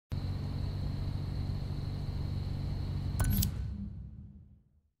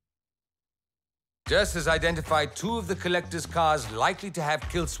Jess has identified two of the Collector's cars likely to have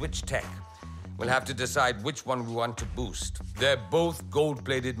kill switch tech. We'll have to decide which one we want to boost. They're both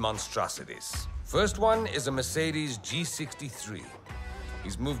gold-plated monstrosities. First one is a Mercedes G63.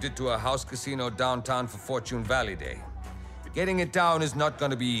 He's moved it to a house casino downtown for Fortune Valley Day. Getting it down is not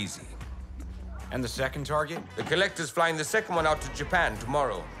going to be easy. And the second target? The Collector's flying the second one out to Japan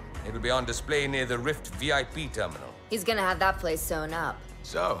tomorrow. It'll be on display near the Rift VIP terminal. He's gonna have that place sewn up.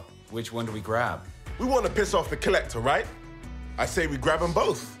 So, which one do we grab? We want to piss off the Collector, right? I say we grab them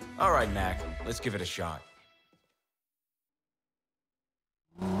both. All right, Mac. Let's give it a shot.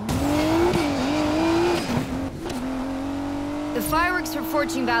 The fireworks for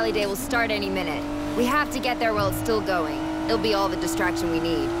Fortune Valley Day will start any minute. We have to get there while it's still going. It'll be all the distraction we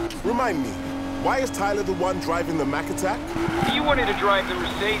need. Remind me, why is Tyler the one driving the Mac attack? You wanted to drive the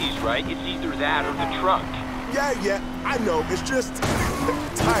Mercedes, right? It's either that or the truck. Yeah, I know. It's just...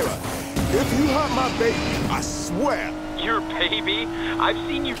 Tyler, if you hurt my baby, I swear. Your baby? I've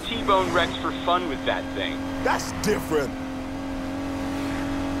seen you T-bone Rex for fun with that thing. That's different.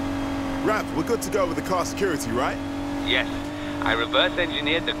 Raph, we're good to go with the car security, right? Yes. I reverse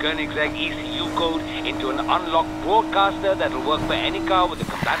engineered the Koenigsegg ECU code into an unlocked broadcaster that'll work for any car with a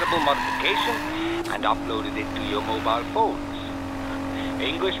compatible modification and uploaded it to your mobile phones.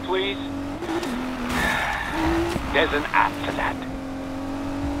 English, please? There's an app for that.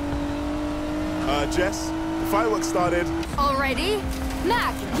 Jess, the fireworks started. Already?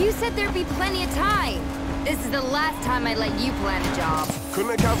 Mac, you said there'd be plenty of time. This is the last time I'd let you plan a job.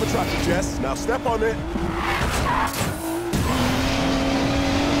 Couldn't account for traffic, Jess. Now step on it.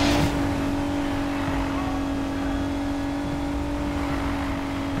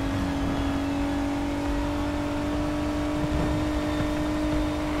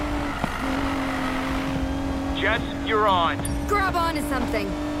 Jess, you're on. Grab onto something.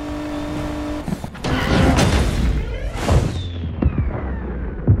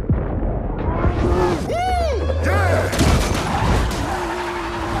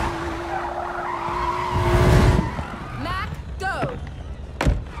 Mac, go!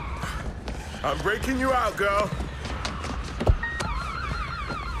 I'm breaking you out, girl.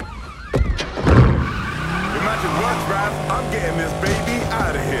 Your magic works, Raph. I'm getting this baby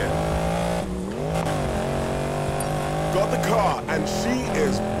out of here. Got the car, and she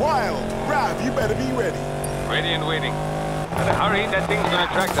is wild. Raph, you better be ready. Ready and waiting. But hurry, that thing's gonna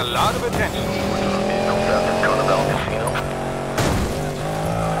attract a lot of attention.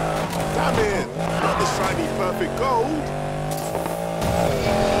 Damn it! Not the shiny, perfect gold.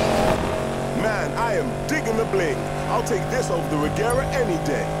 Man, I am digging the bling. I'll take this over the Regera any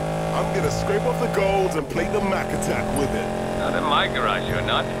day. I'm gonna scrape off the golds and play the Mac attack with it. Not in my garage, you're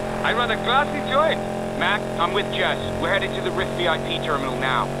not. I run a classy joint. Mac, I'm with Jess. We're headed to the Rift VIP terminal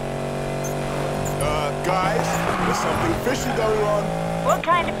now. Guys, there's something fishy going on. What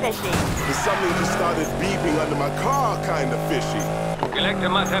kind of fishy? There's something just started beeping under my car, kind of fishy. Collector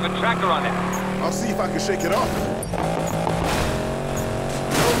must have a tracker on it. I'll see if I can shake it off.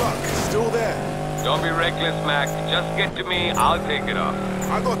 No luck, still there. Don't be reckless, Mac. Just get to me, I'll take it off.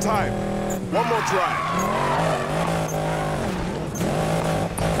 I got time. One more try.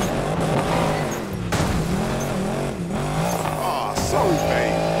 Sorry,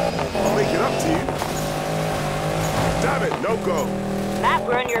 babe. I'll make it up to you. Damn it, no go. Matt,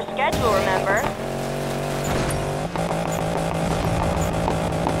 we're on your schedule, remember?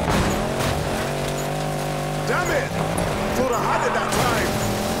 Damn it! Thought I had it that time.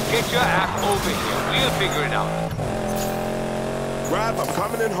 Get your ass over here. We'll figure it out. Raph, I'm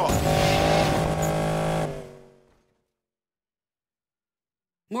coming in hot.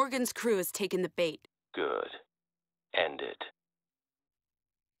 Morgan's crew has taken the bait. Good. End it.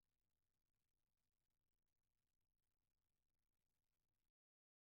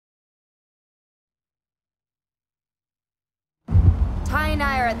 Ty and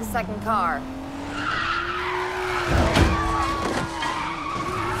I are at the second car.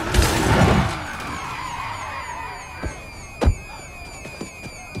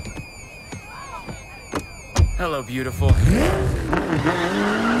 Hello, beautiful.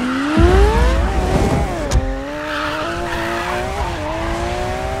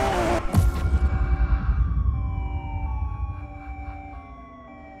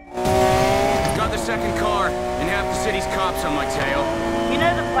 Got the second car, and half the city's cops on my tail. You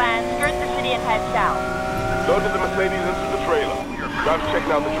know the plan. Skirt the city and head south. Loaded the Mercedes into the trailer. Raph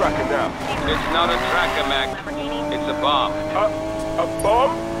checking out the tracker now. It's not a tracker, Mac. It's a bomb. A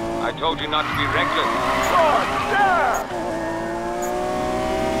bomb? I told you not to be reckless. God damn!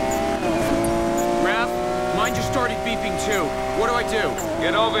 Raph, mind your started beeping too. What do I do?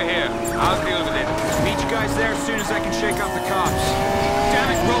 Get over here. I'll deal with it. Meet you guys there as soon as I can shake out the cops.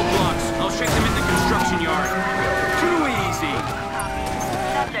 Damn it, roadblocks. I'll shake them in the construction yard. Too easy.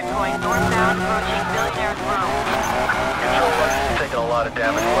 Subject going northbound, approaching Billionaire's Row. Control license taking a lot of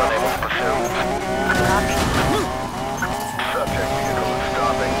damage. We're unable to pursue. Copy. Subject vehicle is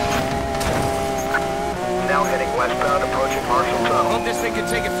stopping. Now heading westbound, approaching Marshall Tunnel. Hope this thing can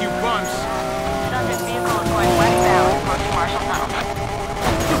take a few bumps. Subject vehicle is going westbound, approaching Marshall Tunnel.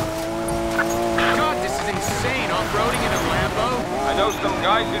 God, this is insane. Off-roading in a Lambo? I know some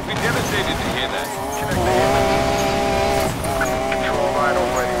guys who'd be devastated to hear that. Control vital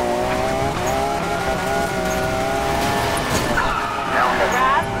ready. Now heading.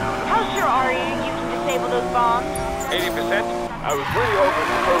 Rab, how sure are you can disable those bombs? 80%? I was really hoping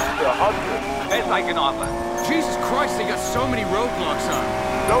close to 100. Best I can offer. Jesus Christ, they got so many roadblocks on.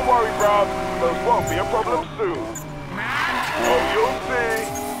 Don't worry, Rob. Those won't be a problem soon. Oh, you'll see.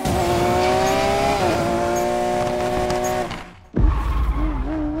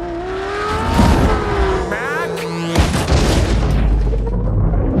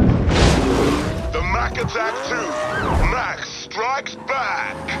 The Mac Attack 2. Mac strikes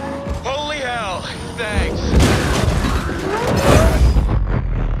back. Holy hell, thanks.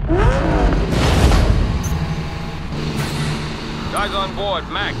 Guys on board,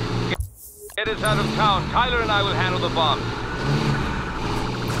 Mac. Get us out of town. Tyler and I will handle the bomb.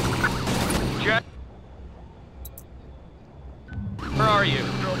 Jet. Where are you?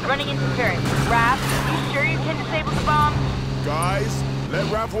 Running interference. Rab, you sure you can disable the bombs? Guys, let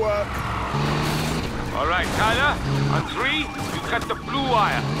Rav work. All right, Tyler. On 3, you cut the blue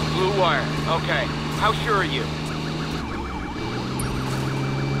wire. Blue wire. Okay. How sure are you?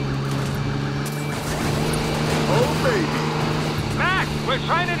 Oh, baby. Mac, we're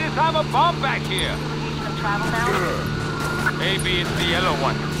trying to disarm a bomb back here. Some travel now? Maybe it's the yellow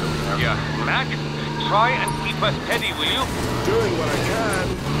one. Yeah. Mac, try and keep us steady, will you? Doing what I can.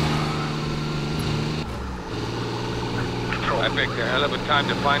 I picked a hell of a time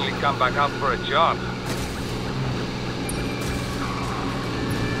to finally come back out for a job.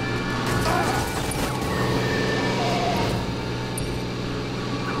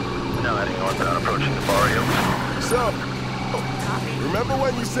 Now heading northbound, approaching the barrio. So, remember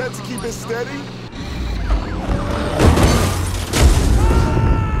when you said to keep it steady?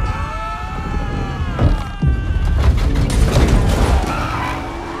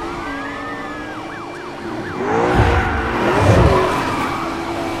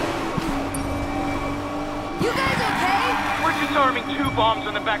 You guys okay? We're disarming 2 bombs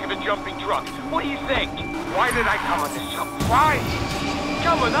on the back of a jumping truck. What do you think? Why did I come on this job? Why?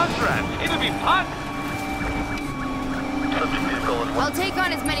 Come with us, Rat. It'll be fun. Subject vehicle is I'll take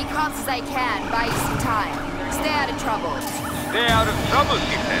on as many cops as I can, buy you some time. Stay out of trouble. Stay out of trouble,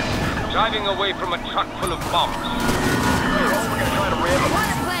 she said. Driving away from a truck full of bombs. Wanna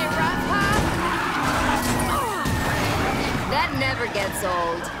play rough, huh? That never gets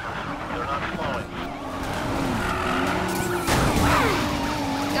old. They're not slowing.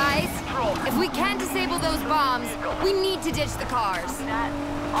 Guys, if we can't disable those bombs, we need to ditch the cars. That,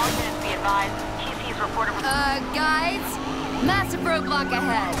 all units be advised. TC's reported. Guys? Massive roadblock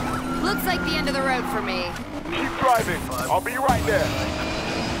ahead. Looks like the end of the road for me. Keep driving. I'll be right there.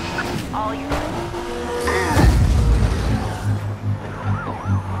 All you.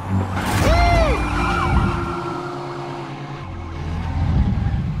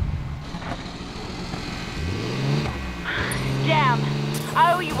 Damn.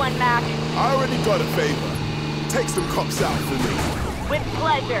 I owe you one, Mac. I already got a favor. Take some cops out for me. With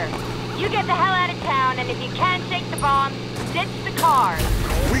pleasure. You get the hell out of town, and if you can't shake the bombs, ditch the car.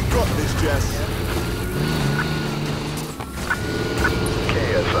 We got this, Jess.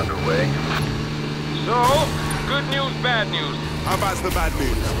 KS underway. So, good news, bad news. How bad's the bad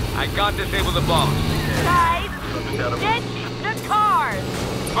news? I can't disable the bombs. Guys, ditch the cars.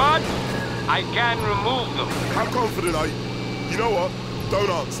 But I can remove them. How confident are you? You know what? Don't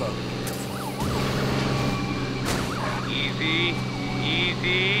answer. Easy,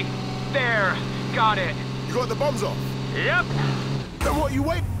 easy. There, got it. You got the bombs off? Yep. Then what you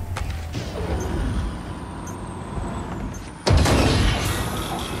wait?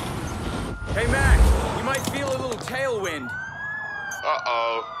 Hey, Mac, you might feel a little tailwind.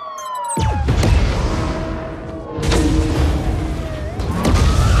 Uh-oh.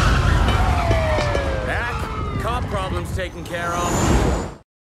 Mac, cop problem's taken care of.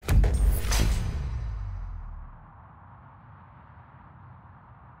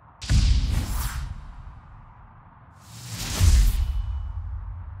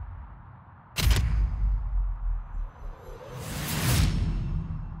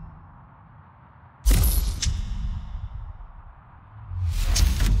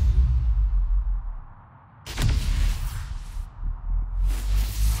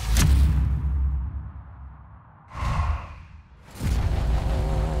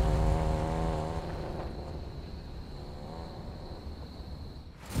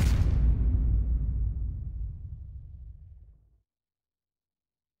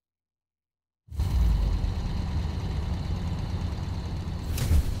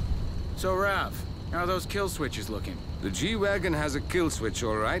 So, Rav, how are those kill switches looking? The G-Wagon has a kill switch,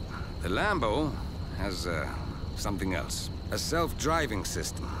 all right. The Lambo has, something else. A self-driving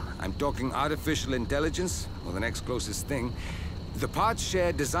system. I'm talking artificial intelligence, or the next closest thing. The parts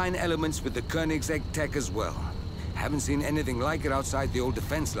share design elements with the Koenigsegg tech as well. Haven't seen anything like it outside the old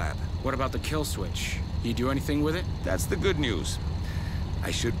defense lab. What about the kill switch? You do anything with it? That's the good news. I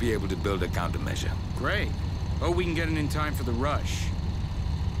should be able to build a countermeasure. Great. Oh, we can get it in time for the rush.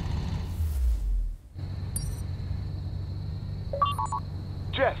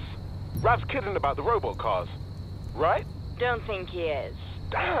 Jess, Rav's kidding about the robot cars, right? Don't think he is.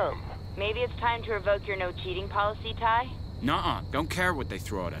 Damn. Maybe it's time to revoke your no cheating policy, Ty? Nuh-uh. Don't care what they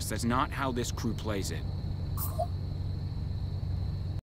throw at us. That's not how this crew plays it.